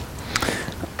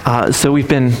So we've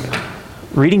been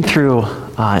reading through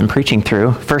and preaching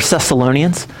through 1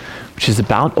 Thessalonians, which is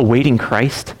about awaiting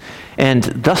Christ. And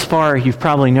thus far, you've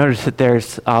probably noticed that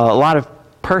there's a lot of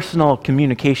personal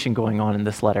communication going on in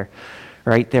this letter,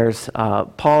 right? There's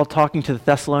Paul talking to the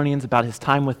Thessalonians about his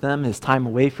time with them, his time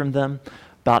away from them,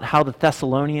 about how the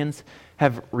Thessalonians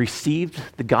have received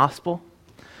the gospel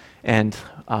and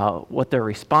what their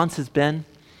response has been.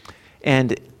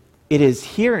 And it is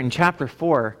here in chapter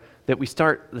 4 that we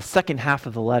start the second half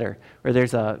of the letter, where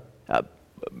there's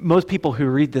most people who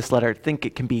read this letter think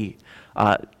it can be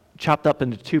chopped up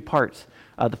into two parts.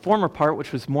 The former part,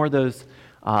 which was more those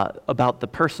about the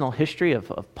personal history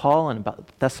of Paul and about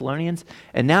the Thessalonians,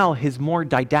 and now his more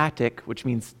didactic, which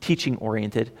means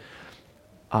teaching-oriented,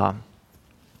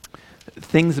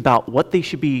 things about what they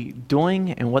should be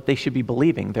doing and what they should be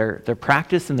believing, their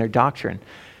practice and their doctrine.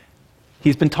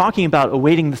 He's been talking about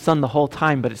awaiting the Son the whole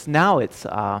time, but it's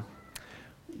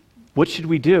what should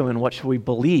we do and what should we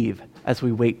believe as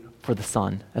we wait for the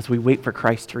Son, as we wait for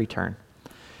Christ to return?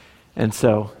 And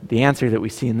so the answer that we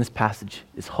see in this passage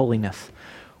is holiness.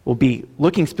 We'll be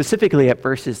looking specifically at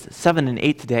verses 7 and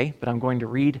 8 today, but I'm going to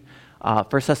read 1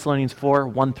 Thessalonians 4,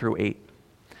 1 through 8.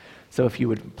 So if you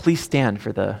would please stand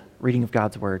for the reading of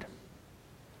God's word.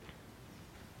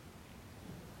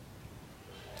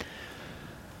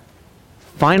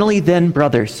 Finally then,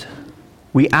 brothers,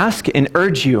 we ask and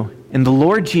urge you in the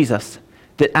Lord Jesus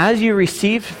that as you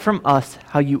received from us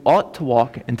how you ought to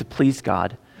walk and to please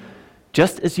God,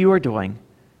 just as you are doing,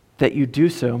 that you do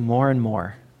so more and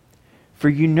more. For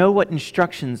you know what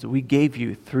instructions we gave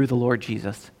you through the Lord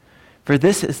Jesus. For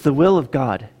this is the will of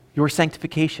God, your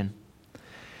sanctification,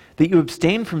 that you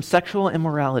abstain from sexual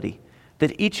immorality,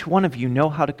 that each one of you know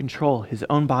how to control his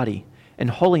own body in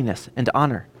holiness and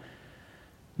honor,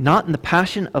 not in the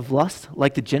passion of lust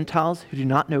like the Gentiles who do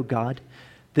not know God,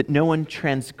 that no one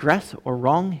transgress or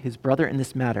wrong his brother in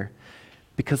this matter,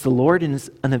 because the Lord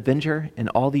is an avenger in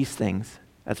all these things,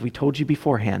 as we told you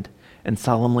beforehand and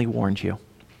solemnly warned you.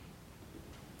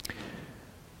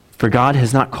 For God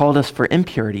has not called us for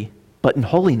impurity, but in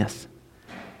holiness.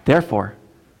 Therefore,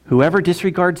 whoever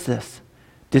disregards this,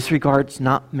 disregards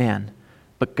not man,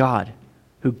 but God,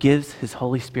 who gives his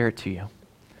Holy Spirit to you.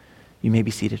 You may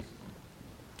be seated.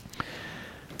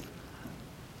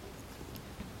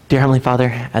 Dear Heavenly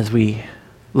Father, as we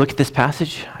look at this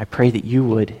passage, I pray that you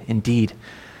would indeed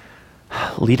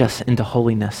lead us into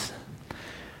holiness.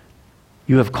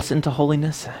 You have called us into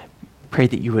holiness. I pray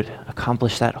that you would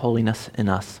accomplish that holiness in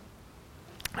us.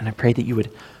 And I pray that you would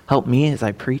help me as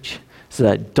I preach. It's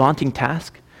a daunting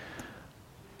task,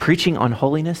 preaching on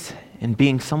holiness and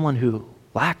being someone who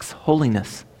lacks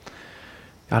holiness.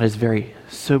 God is a very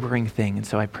sobering thing, and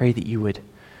so I pray that you would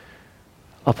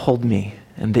uphold me,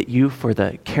 and that you, for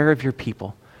the care of your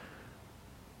people,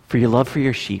 for your love for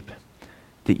your sheep,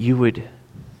 that you would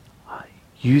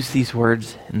use these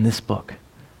words in this book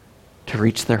to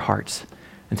reach their hearts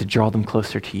and to draw them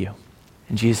closer to you.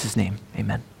 In Jesus' name,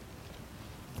 amen.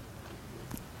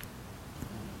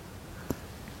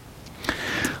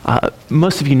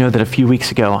 Most of you know that a few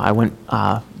weeks ago I went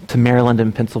to Maryland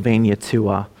and Pennsylvania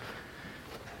to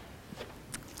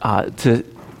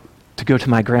go to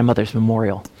my grandmother's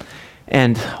memorial.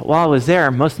 And while I was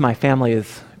there, most of my family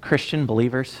is Christian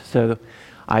believers, so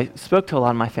I spoke to a lot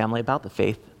of my family about the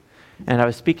faith. And I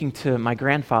was speaking to my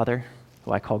grandfather,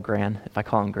 who I call Gran. If I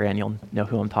call him Gran, you'll know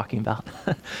who I'm talking about.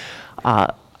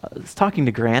 I was talking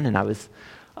to Gran, and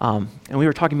we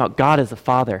were talking about God as a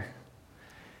father.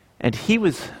 And he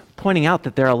was pointing out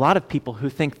that there are a lot of people who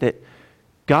think that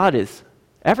God is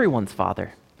everyone's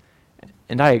father.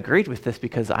 And I agreed with this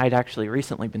because I'd actually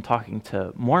recently been talking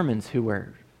to Mormons who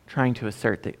were trying to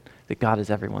assert that God is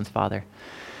everyone's father.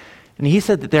 And he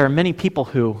said that there are many people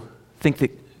who think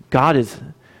that God is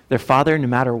their father no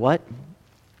matter what,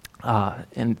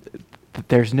 and that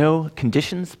there's no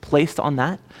conditions placed on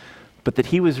that, but that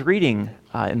he was reading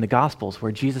in the Gospels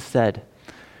where Jesus said,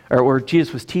 or where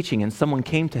Jesus was teaching, and someone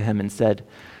came to him and said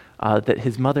that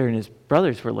his mother and his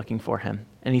brothers were looking for him.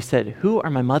 And he said, "Who are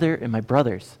my mother and my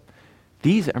brothers?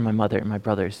 These are my mother and my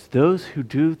brothers, those who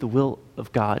do the will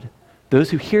of God,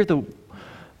 those who hear the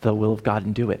will of God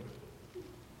and do it."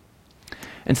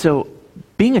 And so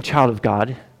being a child of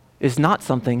God is not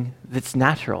something that's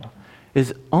natural. It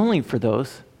is only for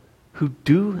those who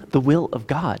do the will of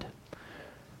God.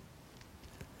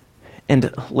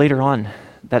 And later on,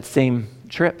 that same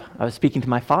trip, I was speaking to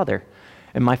my father.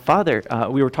 And my father,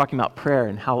 we were talking about prayer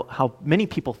and how many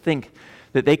people think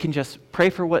that they can just pray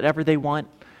for whatever they want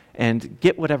and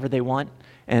get whatever they want,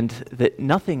 and that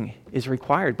nothing is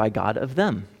required by God of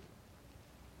them.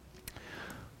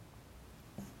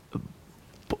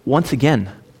 once again,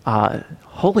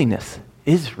 holiness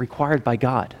is required by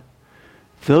God.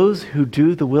 Those who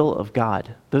do the will of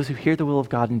God, those who hear the will of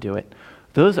God and do it,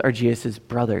 those are Jesus'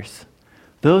 brothers.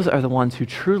 Those are the ones who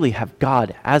truly have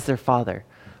God as their Father,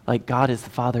 like God is the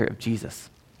Father of Jesus.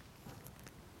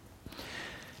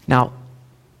 Now,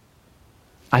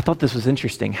 I thought this was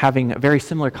interesting, having a very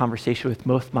similar conversation with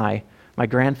both my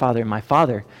grandfather and my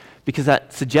father, because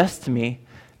that suggests to me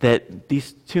that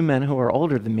these two men who are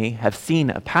older than me have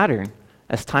seen a pattern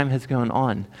as time has gone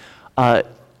on, a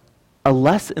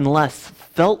less and less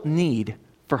felt need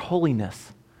for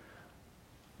holiness,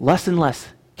 less and less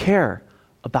care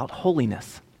about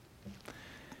holiness,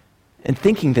 and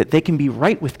thinking that they can be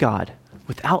right with God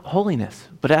without holiness.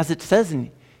 But as it says in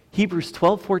Hebrews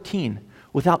 12:14,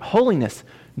 without holiness,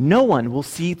 no one will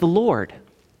see the Lord.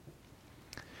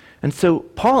 And so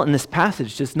Paul in this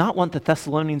passage does not want the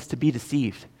Thessalonians to be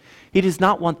deceived. He does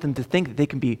not want them to think that they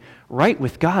can be right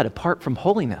with God apart from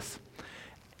holiness.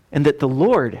 And that the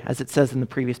Lord, as it says in the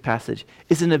previous passage,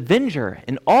 is an avenger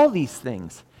in all these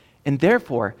things. And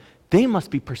therefore, they must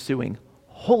be pursuing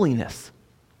holiness.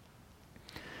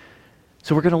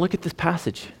 So we're going to look at this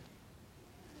passage.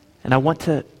 And I want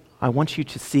you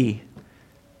to see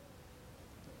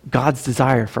God's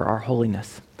desire for our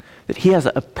holiness. That he has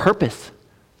a purpose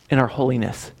in our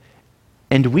holiness.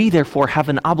 And we, therefore, have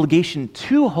an obligation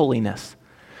to holiness.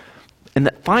 And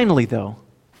that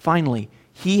finally,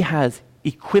 he has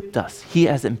equipped us. He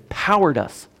has empowered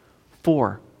us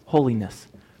for holiness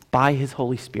by his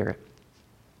Holy Spirit.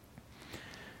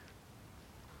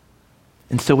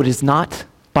 And so it is not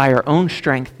by our own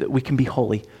strength that we can be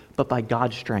holy, but by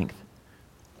God's strength,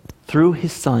 through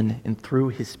his Son and through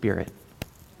his Spirit,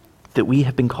 that we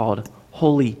have been called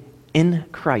holy in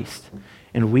Christ,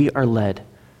 and we are led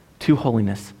to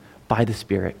holiness by the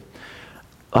Spirit.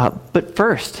 But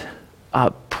first,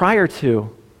 prior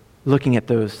to looking at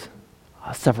those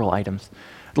several items,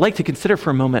 I'd like to consider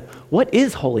for a moment, what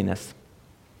is holiness?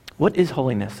 What is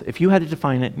holiness? If you had to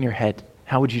define it in your head,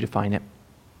 how would you define it?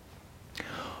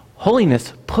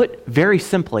 Holiness, put very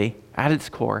simply, at its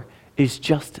core, is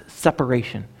just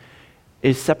separation.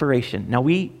 Is separation. Now,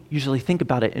 we usually think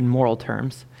about it in moral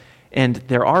terms, and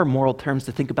there are moral terms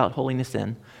to think about holiness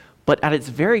in, but at its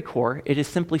very core, it is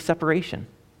simply separation.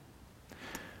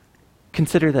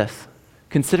 Consider this.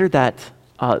 Consider that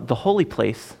the holy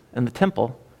place and the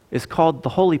temple is called the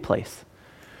holy place.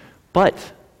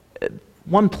 But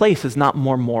one place is not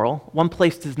more moral. One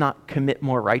place does not commit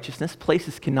more righteousness.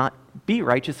 Places cannot be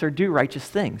righteous or do righteous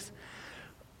things.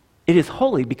 It is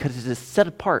holy because it is set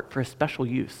apart for a special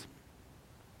use.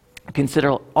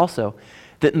 Consider also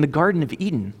that in the Garden of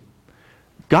Eden,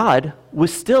 God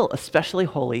was still especially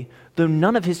holy, though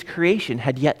none of his creation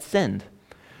had yet sinned.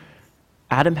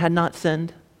 Adam had not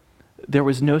sinned. There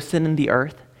was no sin in the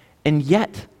earth. And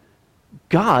yet,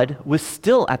 God was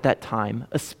still at that time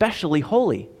especially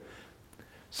holy.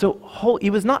 So he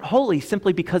was not holy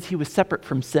simply because he was separate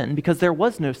from sin, because there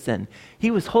was no sin.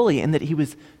 He was holy in that he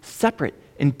was separate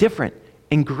and different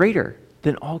and greater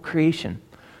than all creation.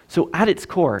 So at its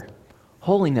core,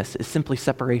 holiness is simply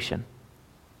separation.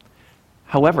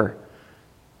 However,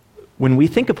 when we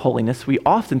think of holiness, we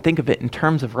often think of it in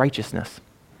terms of righteousness.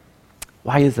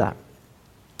 Why is that?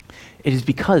 It is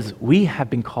because we have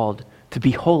been called to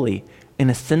be holy in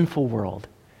a sinful world.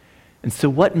 And so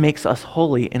what makes us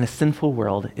holy in a sinful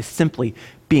world is simply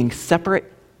being separate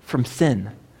from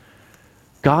sin.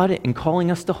 God, in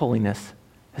calling us to holiness,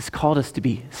 has called us to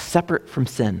be separate from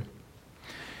sin.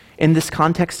 In this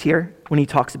context here, when he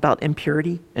talks about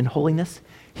impurity and holiness,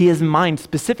 he has in mind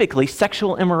specifically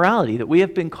sexual immorality, that we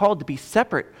have been called to be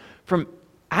separate from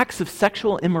acts of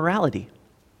sexual immorality.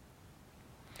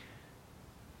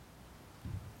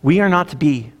 We are not to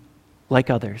be like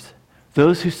others.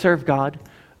 Those who serve God,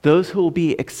 those who will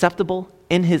be acceptable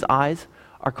in his eyes,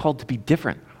 are called to be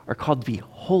different, are called to be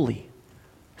holy,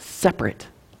 separate.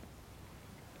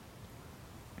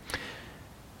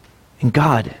 And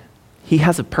God, he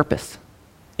has a purpose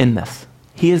in this.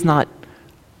 He has not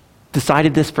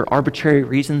decided this for arbitrary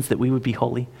reasons that we would be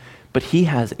holy, but he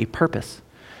has a purpose.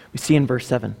 We see in verse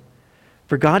 7,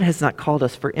 "For God has not called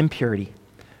us for impurity,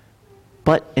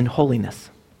 but in holiness."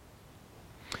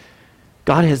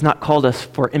 God has not called us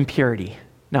for impurity.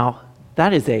 Now,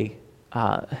 that is a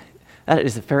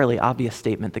fairly obvious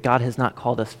statement, that God has not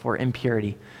called us for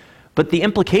impurity. But the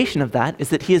implication of that is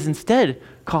that he has instead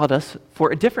called us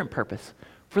for a different purpose,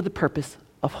 for the purpose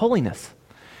of holiness.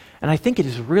 And I think it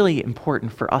is really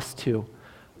important for us to,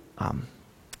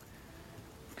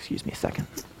 excuse me a second.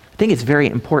 I think it's very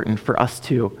important for us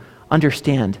to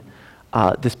understand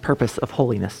this purpose of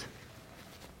holiness.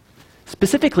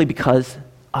 Specifically because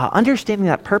understanding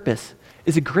that purpose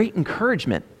is a great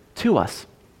encouragement to us.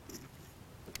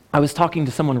 I was talking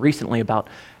to someone recently about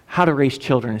how to raise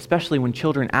children, especially when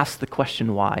children ask the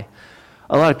question why.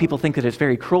 A lot of people think that it's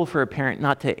very cruel for a parent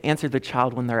not to answer their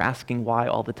child when they're asking why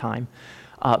all the time.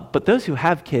 But those who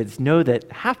have kids know that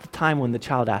half the time when the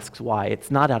child asks why, it's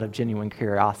not out of genuine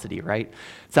curiosity, right?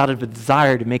 It's out of a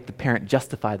desire to make the parent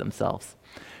justify themselves.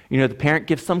 The parent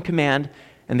gives some command,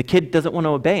 and the kid doesn't want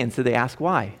to obey, and so they ask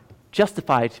why.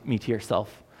 Justify me to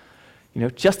yourself.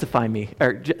 Justify me,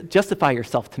 or justify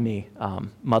yourself to me,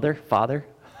 mother, father.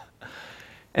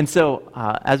 And so,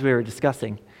 as we were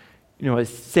discussing, I was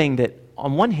saying that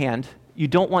on one hand, you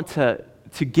don't want to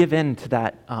give in to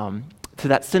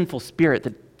that sinful spirit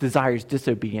that desires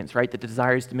disobedience, right? That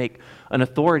desires to make an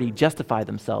authority justify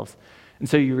themselves. And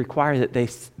so you require that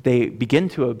they begin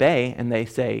to obey and they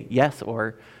say yes,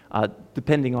 or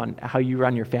depending on how you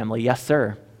run your family, yes,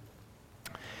 sir.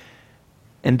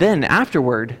 And then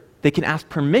afterward, they can ask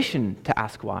permission to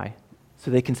ask why.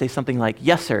 So they can say something like,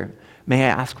 yes, sir, may I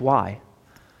ask why?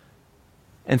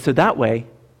 And so that way,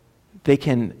 they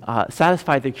can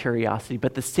satisfy their curiosity,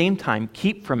 but at the same time,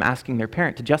 keep from asking their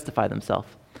parent to justify themselves.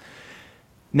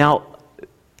 Now,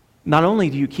 not only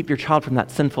do you keep your child from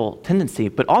that sinful tendency,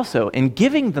 but also in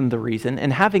giving them the reason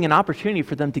and having an opportunity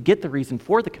for them to get the reason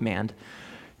for the command,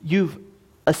 you've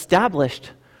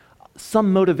established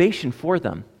some motivation for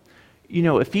them.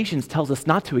 Ephesians tells us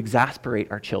not to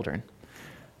exasperate our children.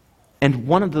 And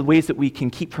one of the ways that we can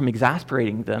keep from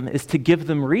exasperating them is to give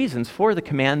them reasons for the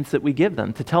commands that we give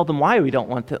them, to tell them why we don't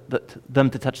want them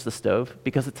to touch the stove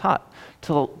because it's hot,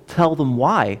 to tell them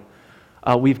why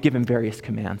we've given various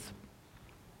commands.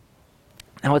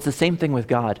 Now, it's the same thing with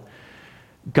God.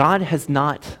 God is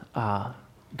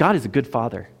a good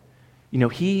father.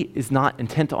 He is not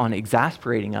intent on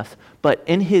exasperating us, but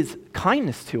in his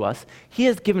kindness to us, he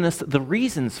has given us the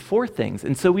reasons for things.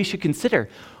 And so we should consider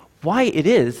why it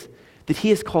is that he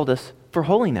has called us for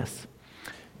holiness.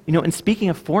 In speaking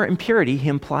of for impurity, he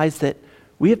implies that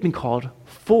we have been called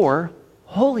for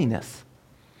holiness.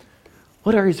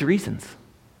 What are his reasons?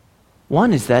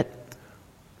 One is that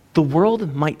the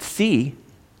world might see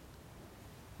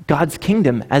God's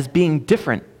kingdom as being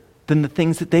different than the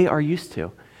things that they are used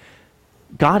to.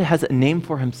 God has a name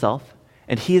for himself,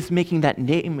 and he is making that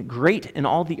name great in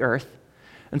all the earth.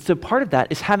 And so part of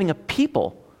that is having a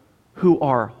people who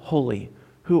are holy,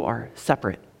 who are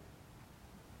separate.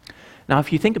 Now,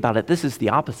 if you think about it, this is the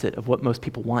opposite of what most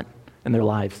people want in their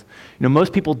lives.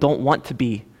 Most people don't want to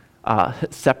be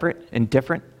separate and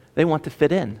different. They want to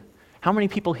fit in. How many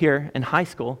people here in high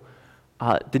school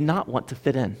did not want to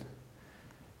fit in?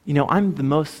 I'm the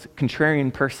most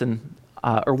contrarian person,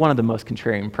 or one of the most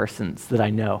contrarian persons that I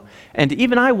know. And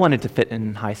even I wanted to fit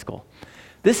in high school.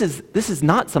 This is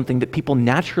not something that people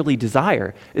naturally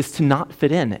desire, is to not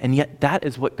fit in. And yet that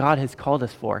is what God has called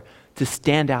us for, to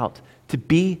stand out, to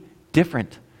be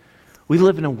different. We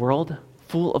live in a world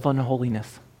full of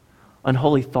unholiness,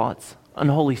 unholy thoughts,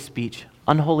 unholy speech,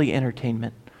 unholy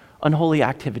entertainment, unholy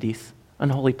activities,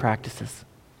 unholy practices.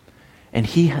 And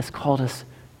he has called us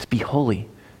to be holy,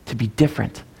 to be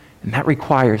different. And that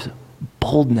requires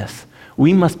boldness.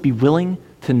 We must be willing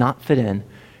to not fit in.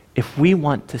 If we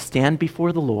want to stand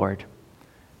before the Lord,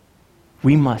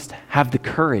 we must have the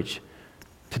courage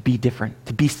to be different,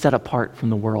 to be set apart from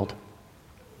the world.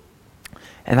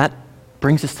 And that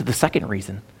brings us to the second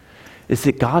reason, is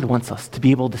that God wants us to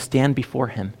be able to stand before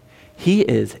him. He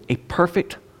is a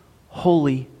perfect,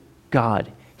 holy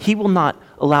God. He will not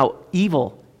allow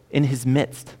evil in his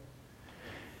midst.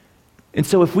 And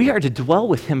so if we are to dwell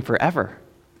with him forever,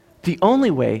 the only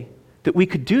way that we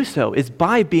could do so is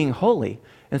by being holy.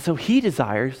 And so he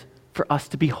desires for us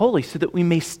to be holy so that we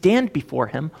may stand before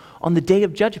him on the day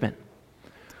of judgment.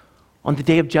 On the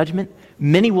day of judgment,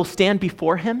 many will stand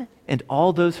before him, and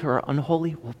all those who are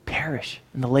unholy will perish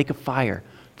in the lake of fire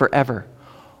forever.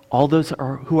 All those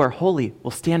who are holy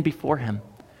will stand before him.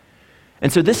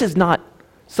 And so this is not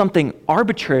something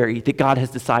arbitrary that God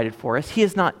has decided for us. He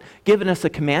has not given us a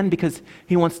command because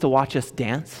he wants to watch us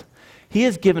dance. He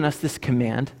has given us this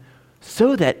command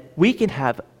so that we can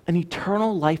have an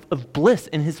eternal life of bliss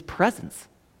in his presence.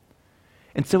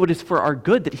 And so it is for our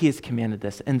good that he has commanded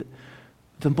this. And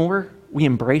the more we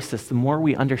embrace this, the more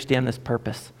we understand this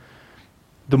purpose,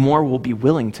 the more we'll be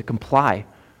willing to comply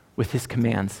with his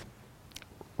commands.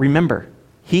 Remember,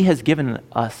 he has given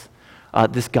us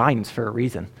this guidance for a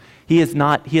reason. He has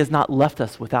not left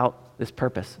us without this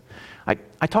purpose.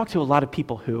 I talk to a lot of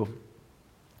people who,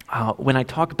 when I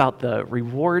talk about the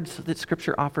rewards that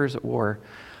Scripture offers or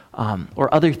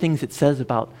other things it says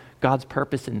about God's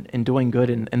purpose in doing good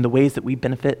and the ways that we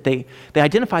benefit, they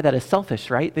identify that as selfish,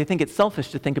 right? They think it's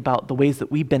selfish to think about the ways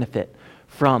that we benefit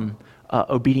from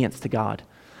obedience to God.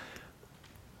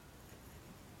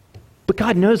 But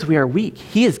God knows we are weak.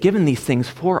 He has given these things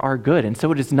for our good, and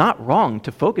so it is not wrong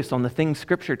to focus on the things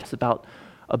Scripture tells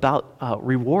about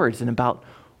rewards and about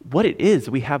what it is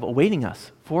we have awaiting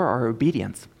us for our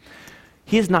obedience.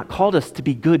 He has not called us to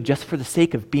be good just for the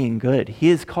sake of being good. He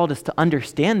has called us to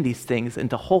understand these things and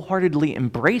to wholeheartedly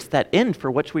embrace that end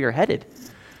for which we are headed.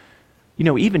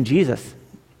 Even Jesus,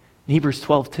 in Hebrews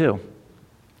 12:2,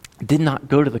 did not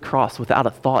go to the cross without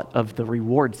a thought of the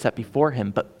reward set before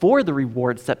him, but for the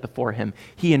reward set before him,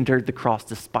 he endured the cross,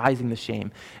 despising the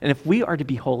shame. And if we are to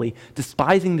be holy,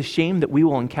 despising the shame that we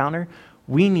will encounter,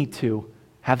 we need to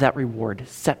have that reward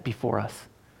set before us,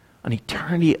 an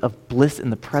eternity of bliss in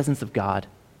the presence of God.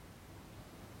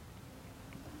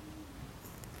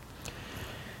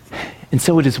 And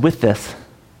so it is with this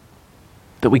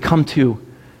that we come to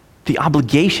the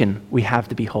obligation we have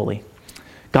to be holy.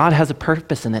 God has a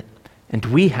purpose in it, and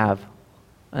we have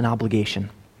an obligation.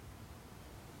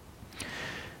 It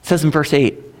says in verse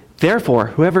 8, "Therefore,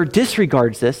 whoever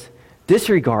disregards this,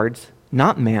 disregards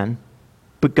not man,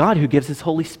 but God who gives his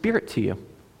Holy Spirit to you."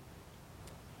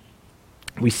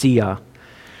 We see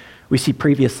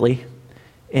previously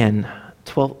in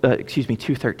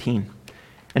 2:13,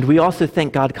 "And we also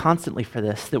thank God constantly for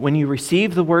this, that when you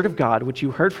received the word of God, which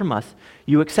you heard from us,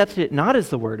 you accepted it not as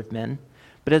the word of men,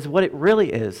 but as what it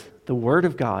really is, the word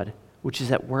of God, which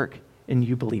is at work in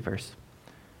you believers."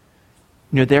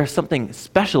 There's something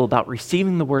special about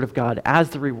receiving the word of God as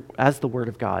the word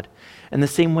of God. In the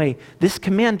same way, this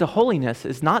command to holiness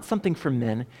is not something from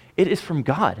men, it is from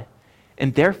God.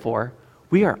 And therefore,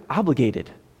 we are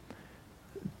obligated.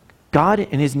 God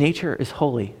in his nature is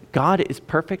holy. God is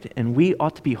perfect, and we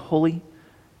ought to be holy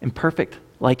and perfect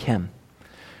like him.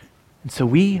 And so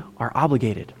we are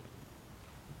obligated.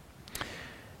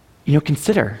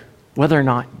 Consider whether or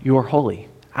not you're holy.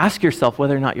 Ask yourself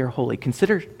whether or not you're holy.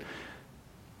 Consider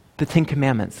the 10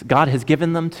 Commandments. God has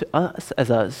given them to us as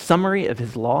a summary of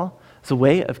his law, as a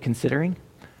way of considering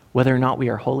whether or not we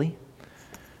are holy.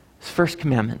 This first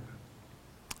commandment,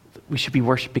 we should be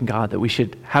worshiping God, that we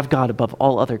should have God above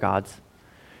all other gods.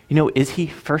 Is he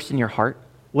first in your heart?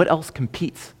 What else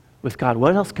competes with God?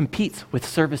 What else competes with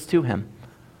service to him?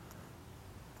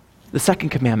 The second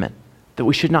commandment, that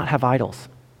we should not have idols,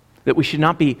 that we should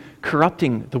not be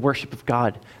corrupting the worship of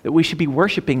God, that we should be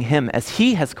worshiping him as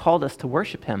he has called us to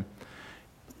worship him.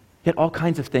 Yet all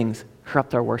kinds of things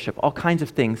corrupt our worship. All kinds of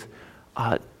things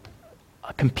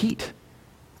compete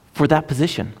for that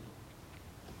position.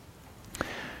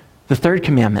 The third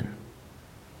commandment,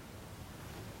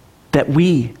 that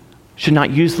we should not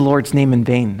use the Lord's name in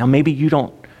vain. Now, maybe you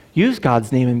don't use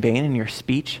God's name in vain in your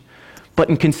speech, but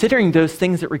in considering those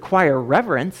things that require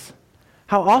reverence,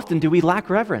 how often do we lack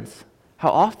reverence? How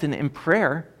often in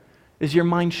prayer is your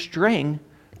mind straying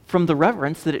from the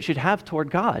reverence that it should have toward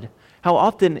God? How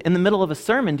often in the middle of a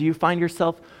sermon do you find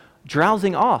yourself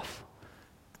drowsing off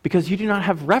because you do not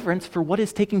have reverence for what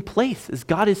is taking place as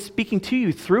God is speaking to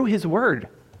you through his word?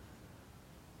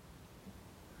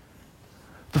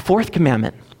 The fourth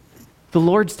commandment, the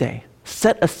Lord's Day,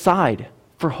 set aside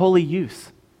for holy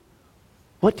use.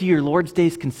 What do your Lord's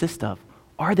days consist of?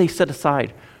 Are they set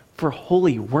aside for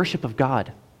holy worship of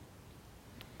God?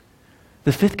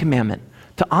 The fifth commandment,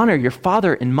 to honor your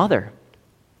father and mother.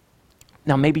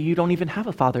 Now, maybe you don't even have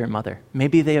a father and mother.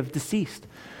 Maybe they have deceased.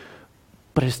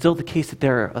 But it's still the case that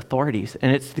there are authorities.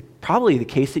 And it's probably the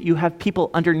case that you have people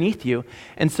underneath you.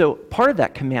 And so part of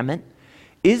that commandment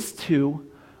is to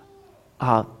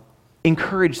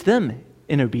encourage them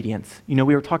in obedience. We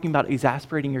were talking about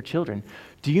exasperating your children.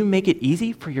 Do you make it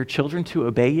easy for your children to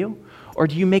obey you? Or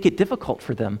do you make it difficult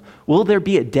for them? Will there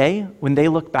be a day when they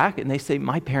look back and they say,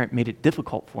 my parent made it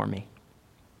difficult for me?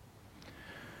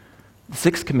 The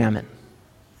sixth commandment,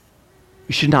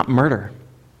 you should not murder.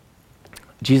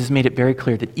 Jesus made it very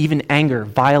clear that even anger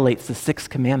violates the sixth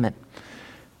commandment.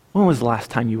 When was the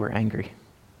last time you were angry?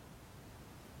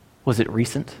 Was it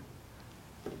recent?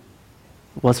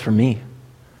 It was for me.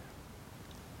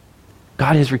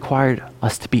 God has required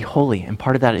us to be holy, and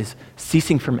part of that is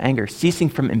ceasing from anger, ceasing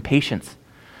from impatience.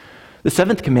 The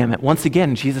seventh commandment, once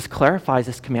again, Jesus clarifies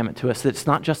this commandment to us, that it's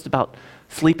not just about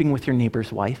sleeping with your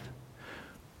neighbor's wife,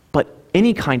 but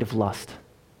any kind of lust.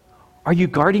 Are you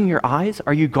guarding your eyes?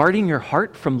 Are you guarding your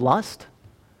heart from lust?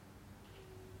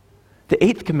 The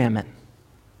eighth commandment,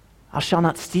 thou shalt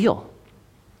not steal.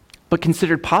 But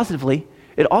considered positively,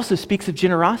 it also speaks of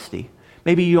generosity.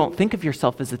 Maybe you don't think of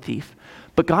yourself as a thief,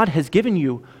 But God has given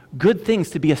you good things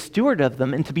to be a steward of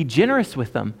them and to be generous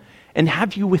with them. And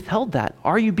have you withheld that?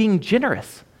 Are you being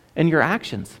generous in your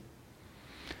actions?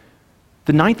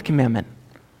 The 9th commandment,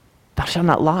 thou shalt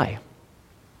not lie.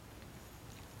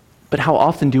 But how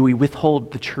often do we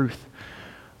withhold the truth?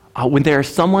 When there is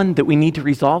someone that we need to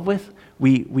resolve with,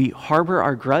 we harbor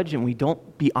our grudge and we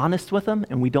don't be honest with them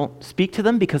and we don't speak to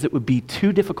them because it would be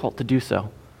too difficult to do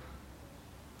so.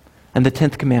 And the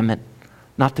 10th commandment,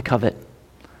 not to covet.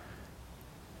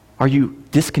 Are you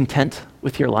discontent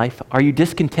with your life? Are you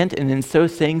discontent, and in so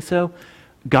saying so,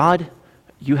 God,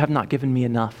 you have not given me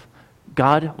enough.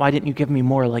 God, why didn't you give me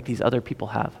more like these other people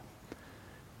have?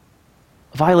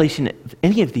 A violation of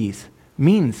any of these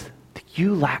means that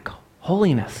you lack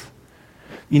holiness.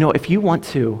 If you want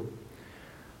to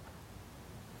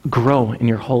grow in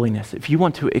your holiness, if you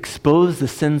want to expose the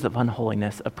sins of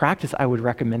unholiness, a practice I would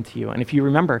recommend to you. And if you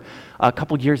remember a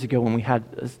couple years ago when we had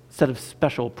a set of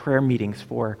special prayer meetings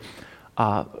for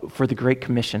the Great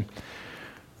Commission,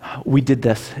 we did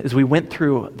this as we went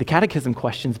through the catechism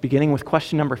questions, beginning with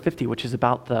question number 50, which is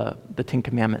about the 10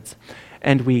 Commandments.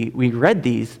 And we read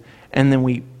these, and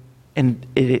then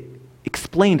it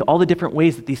explained all the different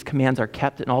ways that these commands are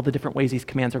kept and all the different ways these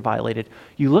commands are violated.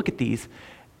 You look at these,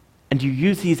 and you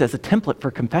use these as a template for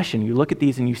confession. You look at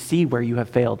these and you see where you have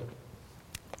failed.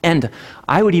 And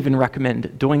I would even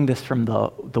recommend doing this from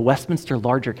the Westminster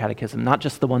Larger Catechism, not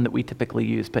just the one that we typically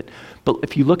use, but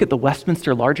if you look at the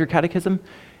Westminster Larger Catechism,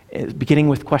 beginning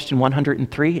with question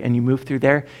 103, and you move through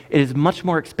there, it is much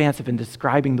more expansive in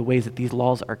describing the ways that these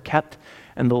laws are kept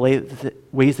and the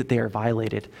ways that they are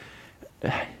violated.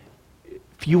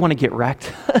 If you want to get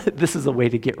wrecked, this is a way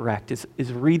to get wrecked,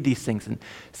 is read these things and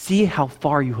see how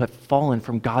far you have fallen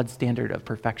from God's standard of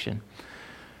perfection.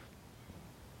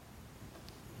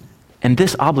 And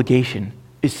this obligation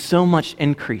is so much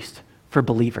increased for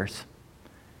believers.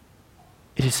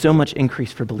 It is so much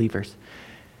increased for believers.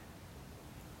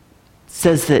 It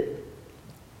says that,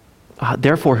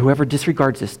 therefore, whoever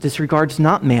disregards this, disregards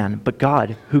not man, but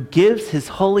God, who gives his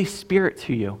Holy Spirit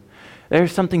to you.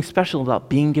 There's something special about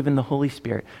being given the Holy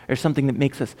Spirit. There's something that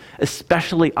makes us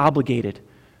especially obligated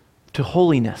to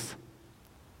holiness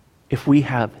if we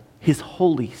have his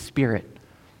Holy Spirit.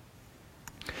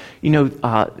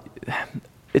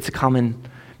 It's a common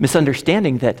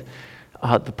misunderstanding that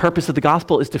the purpose of the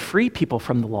gospel is to free people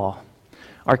from the law.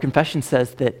 Our confession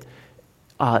says that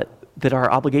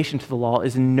our obligation to the law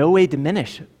is in no way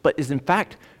diminished, but is in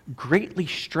fact greatly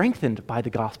strengthened by the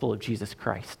gospel of Jesus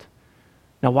Christ.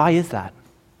 Now, why is that?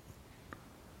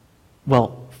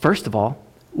 Well, first of all,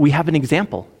 we have an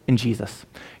example in Jesus.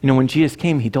 When Jesus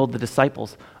came, he told the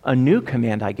disciples, "A new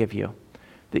command I give you,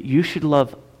 that you should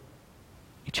love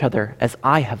each other as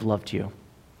I have loved you."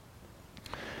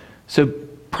 So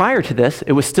prior to this,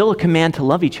 it was still a command to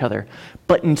love each other.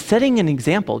 But in setting an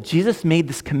example, Jesus made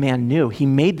this command new. He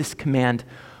made this command,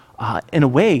 in a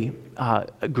way,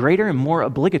 greater and more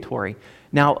obligatory.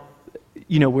 Now,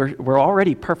 we're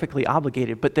already perfectly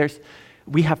obligated, but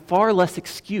we have far less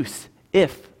excuse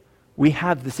if we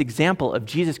have this example of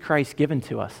Jesus Christ given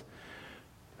to us,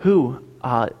 who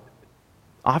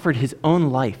offered his own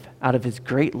life out of his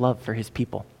great love for his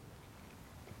people.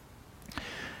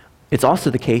 It's also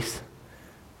the case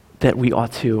that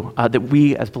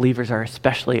we as believers are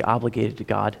especially obligated to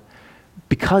God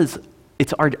because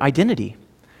it's our identity.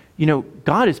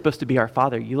 God is supposed to be our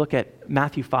Father. You look at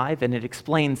Matthew 5, and it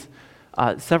explains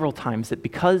several times that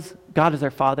because God is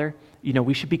our Father,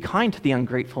 we should be kind to the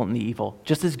ungrateful and the evil,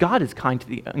 just as God is kind to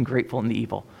the ungrateful and the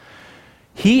evil.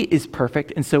 He is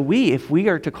perfect, and so if we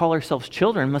are to call ourselves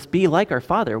children, must be like our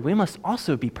Father. We must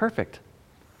also be perfect.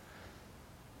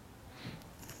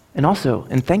 And also,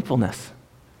 in thankfulness,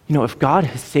 if God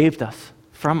has saved us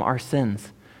from our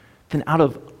sins, then out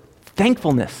of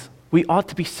thankfulness, we ought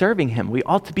to be serving him. We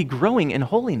ought to be growing in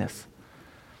holiness.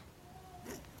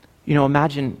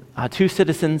 Imagine two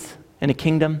citizens in a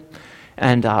kingdom,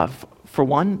 and for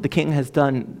one, the king has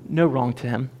done no wrong to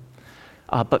him,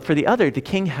 but for the other, the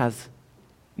king has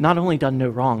not only done no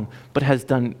wrong, but has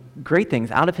done great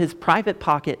things. Out of his private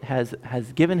pocket has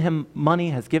given him money,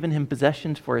 has given him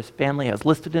possessions for his family, has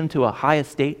listed him to a high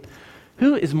estate.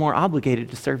 Who is more obligated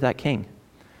to serve that king?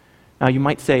 Now you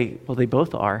might say, well, they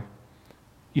both are.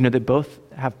 They both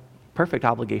have perfect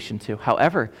obligation to.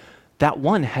 However, that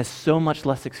one has so much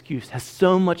less excuse, has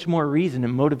so much more reason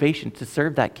and motivation to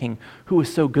serve that king who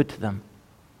is so good to them.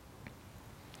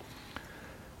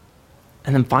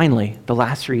 And then finally, the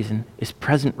last reason is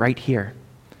present right here.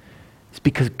 It's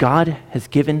because God has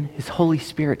given his Holy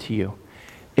Spirit to you.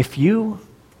 If you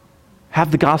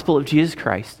have the gospel of Jesus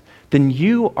Christ, then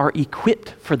you are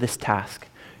equipped for this task.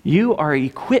 You are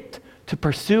equipped to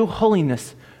pursue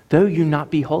holiness, though you not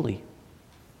be holy.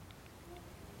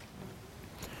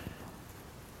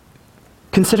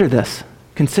 Consider this.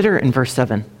 Consider in verse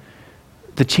 7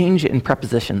 the change in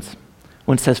prepositions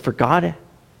when it says, "For God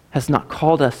has not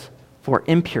called us for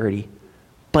impurity,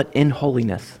 but in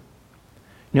holiness."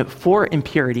 For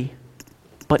impurity,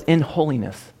 but in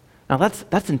holiness. Now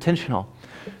that's intentional.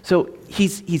 So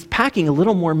he's packing a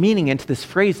little more meaning into this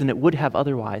phrase than it would have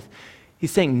otherwise.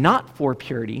 He's saying not for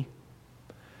purity.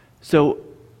 So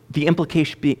the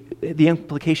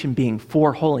implication being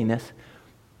for holiness.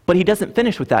 But he doesn't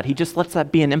finish with that. He just lets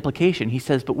that be an implication. He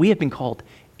says, but we have been called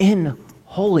in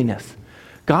holiness.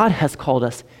 God has called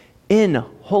us in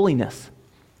holiness.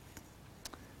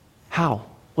 How?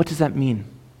 What does that mean?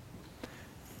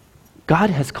 God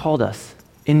has called us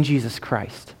in Jesus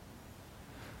Christ.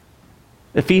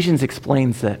 Ephesians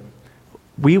explains that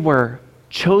we were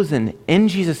chosen in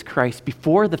Jesus Christ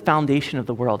before the foundation of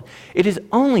the world. It is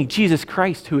only Jesus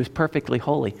Christ who is perfectly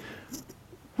holy.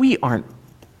 We aren't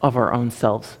of our own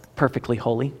selves perfectly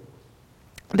holy.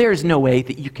 There is no way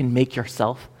that you can make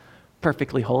yourself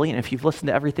perfectly holy. And if you've listened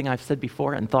to everything I've said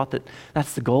before and thought that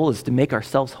that's the goal, is to make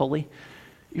ourselves holy,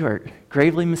 you are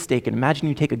gravely mistaken. Imagine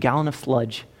you take a gallon of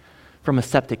sludge from a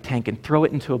septic tank and throw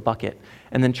it into a bucket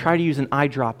and then try to use an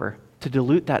eyedropper to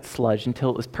dilute that sludge until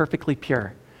it was perfectly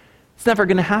pure. It's never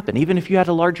going to happen, even if you had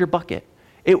a larger bucket.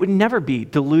 It would never be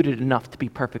diluted enough to be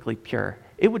perfectly pure.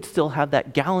 It would still have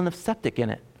that gallon of septic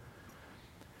in it.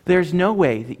 There's no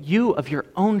way that you, of your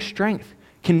own strength,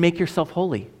 can make yourself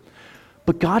holy.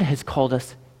 But God has called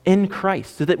us in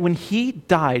Christ, so that when he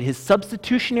died, his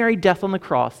substitutionary death on the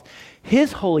cross,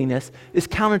 his holiness is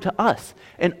counted to us,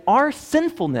 and our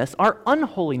sinfulness, our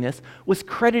unholiness, was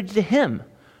credited to him,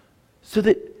 so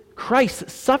that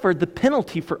Christ suffered the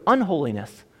penalty for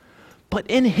unholiness. But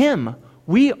in him,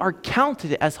 we are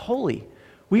counted as holy.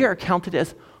 We are counted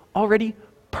as already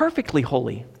perfectly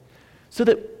holy. So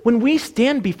that when we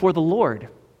stand before the Lord,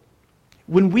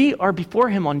 when we are before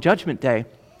him on Judgment Day,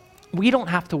 we don't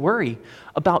have to worry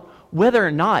about whether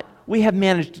or not we have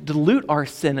managed to dilute our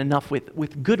sin enough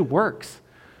with good works.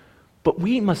 But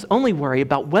we must only worry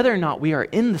about whether or not we are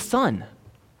in the Son.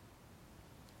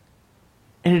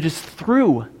 And it is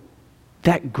through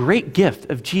that great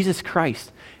gift of Jesus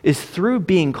Christ, is through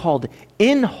being called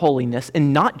in holiness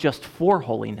and not just for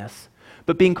holiness,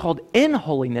 but being called in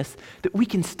holiness, that we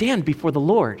can stand before the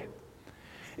Lord.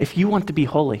 If you want to be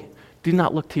holy, do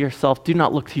not look to yourself, do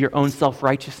not look to your own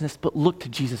self-righteousness, but look to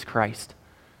Jesus Christ.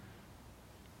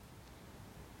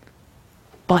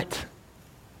 But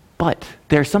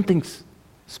there's something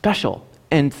special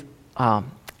and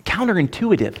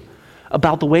counterintuitive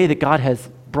about the way that God has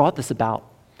brought this about.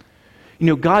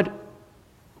 God,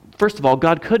 first of all,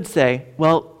 God could say,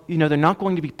 well, they're not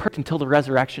going to be perfect until the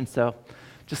resurrection, so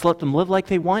just let them live like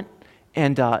they want,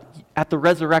 and at the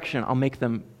resurrection, I'll make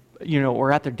them,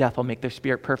 or at their death, I'll make their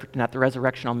spirit perfect, and at the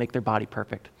resurrection, I'll make their body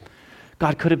perfect.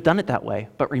 God could have done it that way,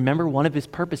 but remember, one of his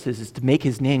purposes is to make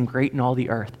his name great in all the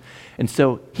earth. And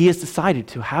so he has decided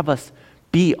to have us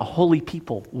be a holy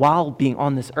people while being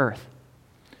on this earth,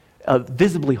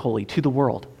 visibly holy to the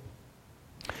world.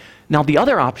 Now, the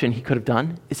other option he could have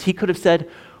done is he could have said,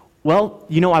 well,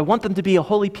 I want them to be a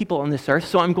holy people on this earth,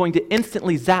 so I'm going to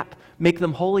instantly make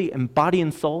them holy in body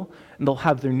and soul, and they'll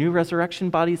have their new resurrection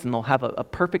bodies, and they'll have a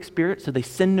perfect spirit, so they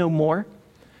sin no more.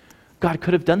 God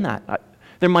could have done that.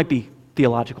 There might be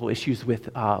theological issues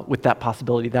with that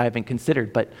possibility that I haven't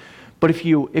considered, but if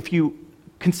you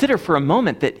consider for a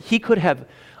moment that he could have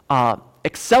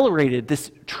accelerated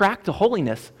this track to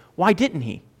holiness, why didn't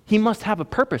he? He must have a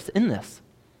purpose in this.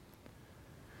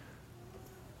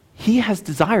 He has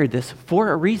desired this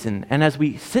for a reason, and as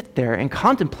we sit there and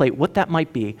contemplate what that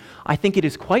might be, I think it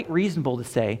is quite reasonable to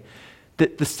say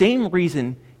that the same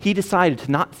reason he decided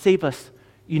to not save us,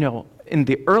 in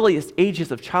the earliest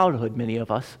ages of childhood, many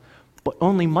of us, but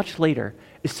only much later,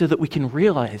 is so that we can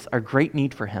realize our great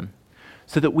need for him,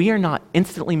 so that we are not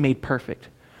instantly made perfect,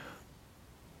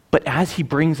 but as he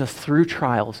brings us through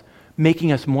trials,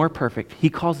 making us more perfect, he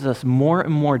causes us more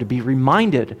and more to be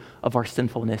reminded of our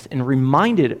sinfulness and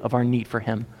reminded of our need for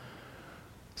him,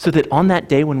 so that on that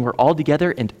day when we're all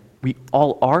together and we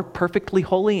all are perfectly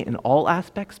holy in all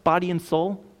aspects, body and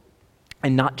soul,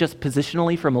 and not just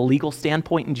positionally from a legal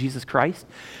standpoint in Jesus Christ,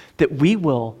 that we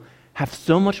will have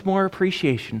so much more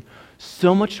appreciation,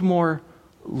 so much more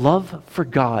love for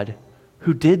God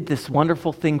who did this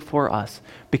wonderful thing for us,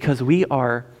 because we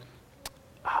are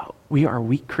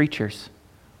weak creatures.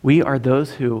 We are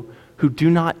those who do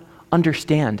not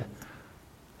understand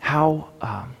how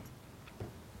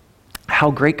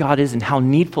great God is and how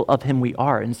needful of him we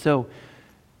are. And so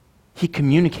He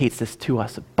communicates this to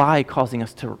us by causing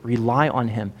us to rely on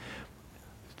him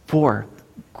for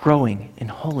growing in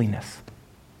holiness.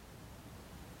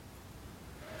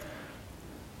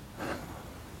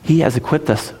 He has equipped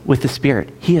us with the Spirit.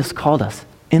 He has called us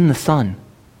in the Son.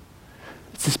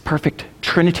 It's this perfect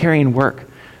Trinitarian work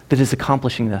that is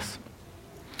accomplishing this.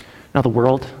 Now the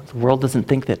world doesn't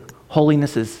think that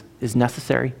holiness is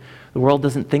necessary. The world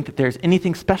doesn't think that there's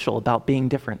anything special about being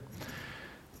different.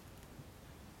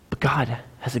 But God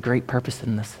has a great purpose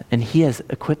in this, and he has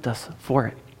equipped us for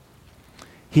it.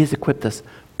 He has equipped us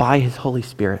by his Holy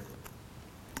Spirit.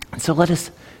 And so let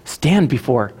us stand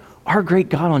before our great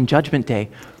God on Judgment Day,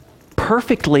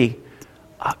 perfectly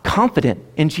confident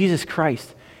in Jesus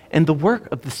Christ and the work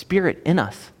of the Spirit in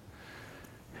us.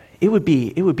 It would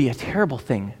be a terrible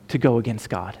thing to go against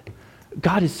God.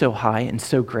 God is so high and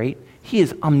so great. He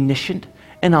is omniscient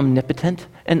and omnipotent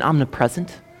and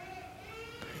omnipresent.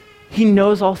 He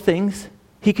knows all things.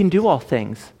 He can do all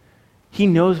things. He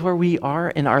knows where we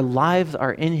are, and our lives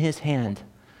are in his hand.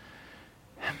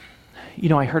 You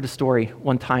know, I heard a story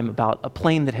one time about a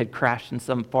plane that had crashed in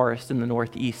some forest in the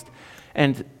Northeast,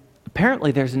 and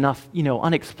apparently there's enough,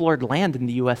 unexplored land in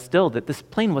the U.S. still that this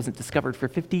plane wasn't discovered for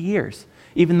 50 years,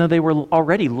 even though they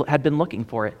had been looking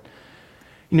for it.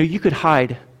 You could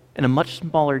hide in a much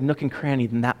smaller nook and cranny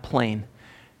than that plane,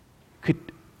 could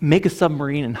make a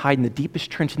submarine and hide in the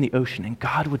deepest trench in the ocean, and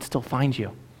God would still find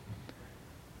you.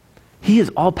 He is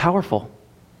all-powerful.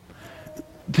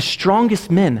 The strongest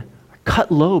men are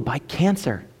cut low by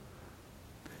cancer.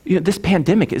 This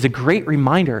pandemic is a great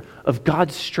reminder of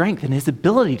God's strength and his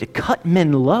ability to cut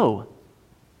men low.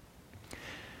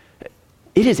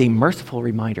 It is a merciful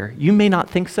reminder. You may not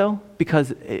think so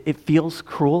because it feels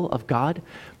cruel of God,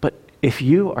 but if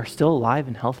you are still alive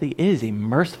and healthy, it is a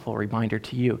merciful reminder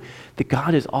to you that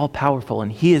God is all-powerful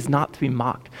and he is not to be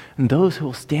mocked, and those who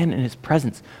will stand in his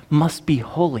presence must be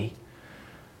holy.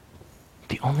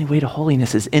 The only way to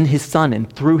holiness is in his Son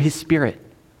and through his Spirit.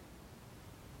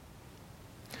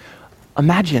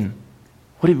 Imagine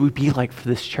what it would be like for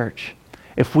this church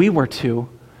if we were to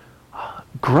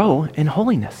grow in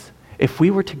holiness. If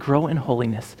we were to grow in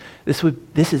holiness, this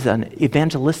is an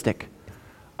evangelistic,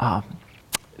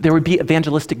 there would be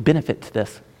evangelistic benefit to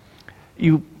this.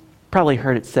 You probably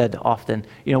heard it said often,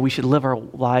 we should live our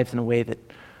lives in a way that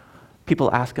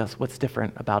people ask us what's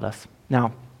different about us.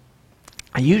 Now,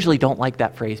 I usually don't like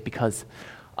that phrase because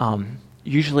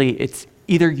usually it's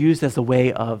either used as a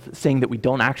way of saying that we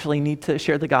don't actually need to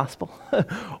share the gospel,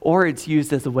 or it's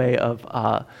used as a way of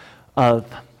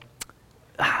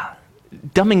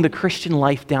dumbing the Christian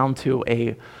life down to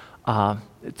a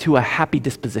happy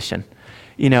disposition.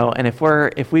 And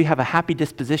if we have a happy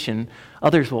disposition,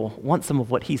 others will want some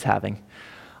of what he's having.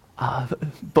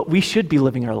 But we should be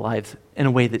living our lives in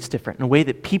a way that's different, in a way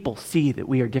that people see that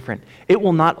we are different. It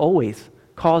will not always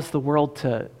cause the world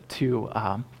to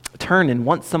turn and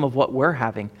want some of what we're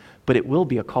having, but it will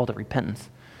be a call to repentance.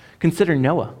 Consider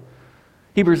Noah.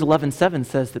 Hebrews 11:7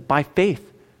 says that by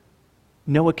faith,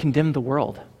 Noah condemned the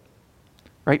world.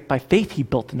 Right? By faith, he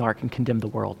built an ark and condemned the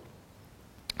world.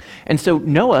 And so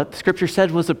Noah, Scripture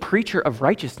said, was a preacher of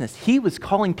righteousness. He was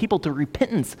calling people to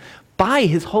repentance by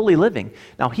his holy living.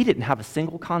 Now, he didn't have a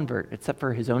single convert except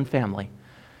for his own family,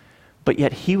 but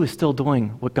yet he was still doing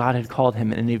what God had called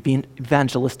him in an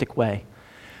evangelistic way.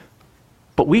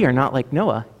 But we are not like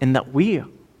Noah in that we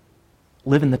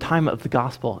live in the time of the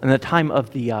gospel, in the time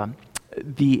of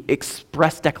the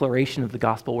express declaration of the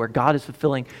gospel where God is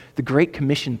fulfilling the Great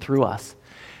Commission through us.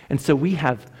 And so we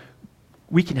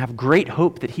can have great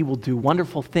hope that he will do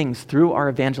wonderful things through our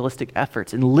evangelistic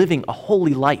efforts in living a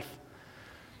holy life.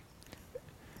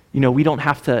 We don't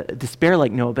have to despair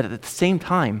like Noah, but at the same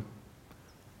time,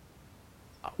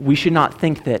 we should not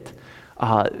think that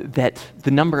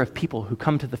the number of people who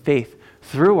come to the faith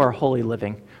through our holy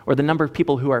living, or the number of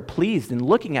people who are pleased in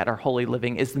looking at our holy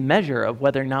living, is the measure of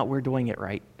whether or not we're doing it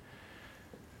right.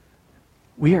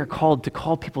 We are called to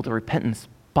call people to repentance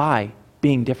by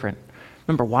being different.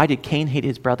 Remember, why did Cain hate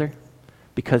his brother?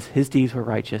 Because his deeds were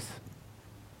righteous.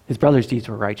 His brother's deeds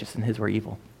were righteous and his were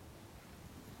evil.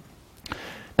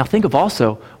 Now think of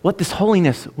also what this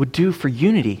holiness would do for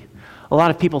unity. A lot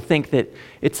of people think that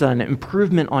it's an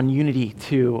improvement on unity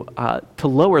to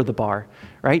lower the bar,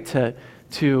 right?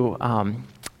 To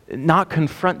not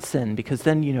confront sin, because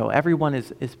then everyone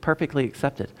is perfectly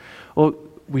accepted. Well,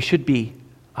 we should be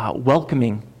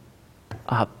welcoming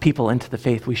people into the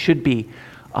faith. We should be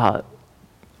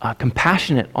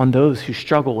compassionate on those who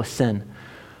struggle with sin.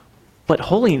 But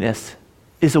holiness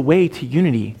is a way to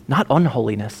unity, not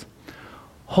unholiness.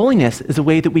 Holiness is a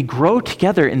way that we grow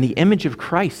together in the image of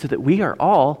Christ so that we are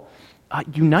all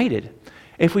united.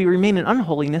 If we remain in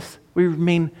unholiness, we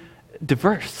remain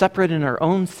diverse, separate in our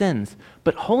own sins.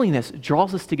 But holiness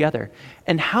draws us together.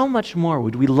 And how much more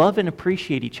would we love and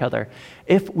appreciate each other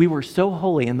if we were so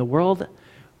holy in the world,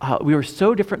 we were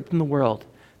so different from the world,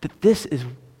 that this is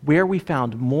where we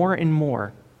found more and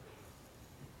more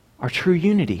our true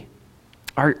unity,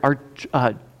 our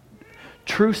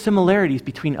true similarities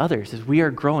between others as we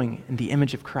are growing in the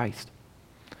image of Christ.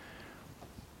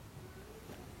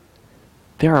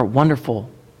 There are wonderful,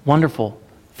 wonderful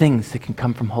things that can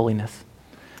come from holiness.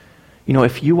 You know,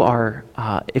 if you are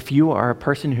a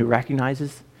person who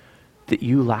recognizes that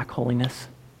you lack holiness,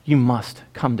 you must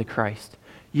come to Christ.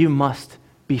 You must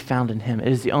be found in him. It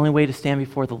is the only way to stand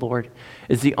before the Lord.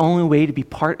 It is the only way to be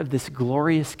part of this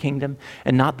glorious kingdom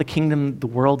and not the kingdom of the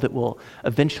world that will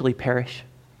eventually perish.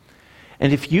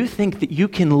 And if you think that you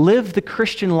can live the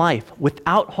Christian life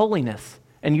without holiness,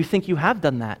 and you think you have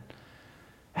done that,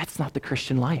 that's not the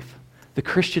Christian life. The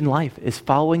Christian life is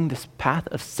following this path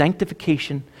of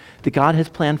sanctification that God has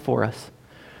planned for us.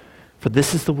 For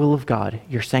this is the will of God,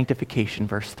 your sanctification,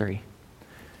 verse 3.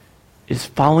 It is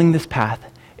following this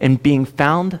path and being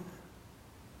found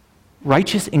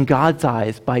righteous in God's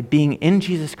eyes by being in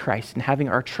Jesus Christ and having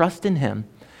our trust in him,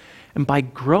 and by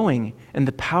growing in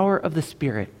the power of the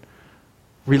Spirit,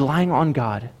 relying on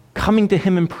God, coming to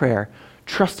him in prayer,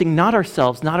 trusting not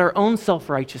ourselves, not our own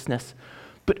self-righteousness,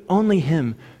 but only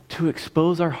him to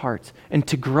expose our hearts and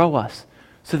to grow us,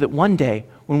 so that one day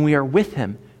when we are with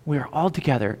him, we are all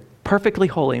together perfectly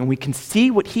holy, and we can see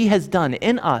what he has done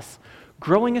in us,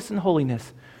 growing us in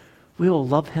holiness. We will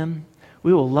love him.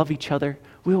 We will love each other.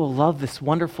 We will love this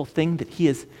wonderful thing that he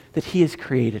has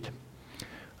created.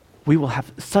 We will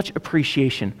have such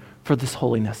appreciation for this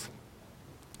holiness.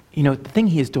 You know, the thing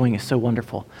he is doing is so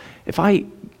wonderful.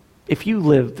 If you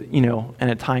lived, you know, in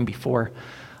a time before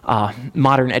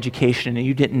modern education and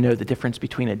you didn't know the difference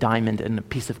between a diamond and a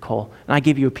piece of coal, and I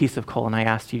gave you a piece of coal and I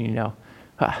asked you, you know,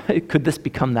 could this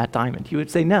become that diamond? You would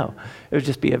say no. It would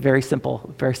just be a very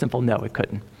simple no, it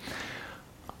couldn't.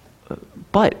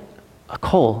 But a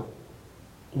coal,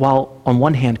 while on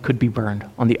one hand could be burned,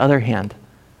 on the other hand,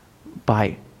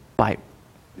 by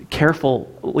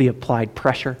carefully applied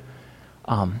pressure,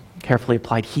 carefully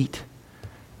applied heat,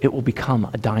 it will become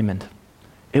a diamond.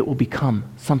 It will become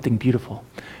something beautiful.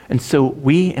 And so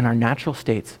we in our natural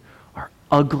states are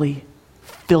ugly,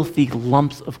 filthy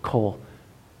lumps of coal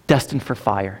destined for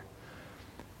fire.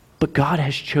 But God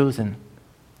has chosen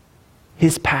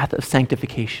his path of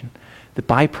sanctification, that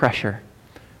by pressure,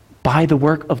 by the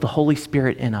work of the Holy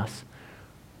Spirit in us,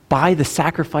 by the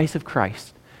sacrifice of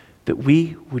Christ, that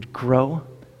we would grow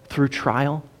through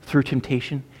trial, through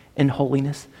temptation, in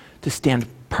holiness, to stand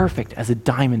perfect as a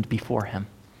diamond before him.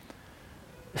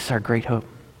 This is our great hope.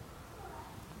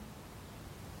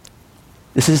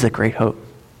 This is a great hope.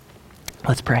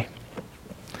 Let's pray.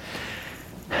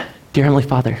 Dear Heavenly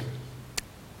Father,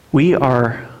 we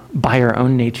are by our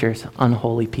own natures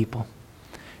unholy people.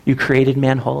 You created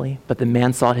man holy, but the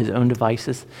man sought his own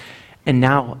devices, and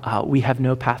now we have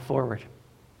no path forward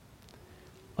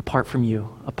apart from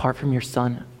you, apart from your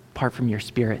Son, apart from your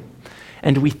Spirit.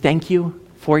 And we thank you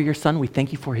for your Son. We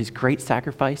thank you for his great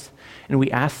sacrifice, and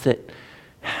we ask that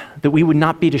we would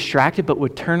not be distracted, but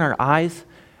would turn our eyes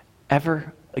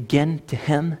ever again to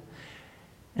him,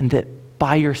 and that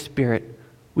by your Spirit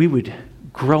we would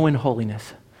grow in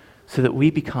holiness, so that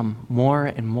we become more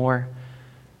and more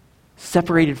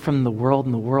separated from the world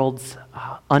and the world's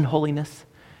unholiness,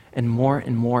 and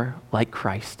more like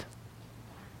Christ.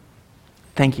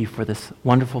 Thank you for this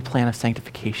wonderful plan of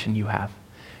sanctification you have.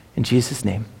 In Jesus'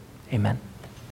 name, amen.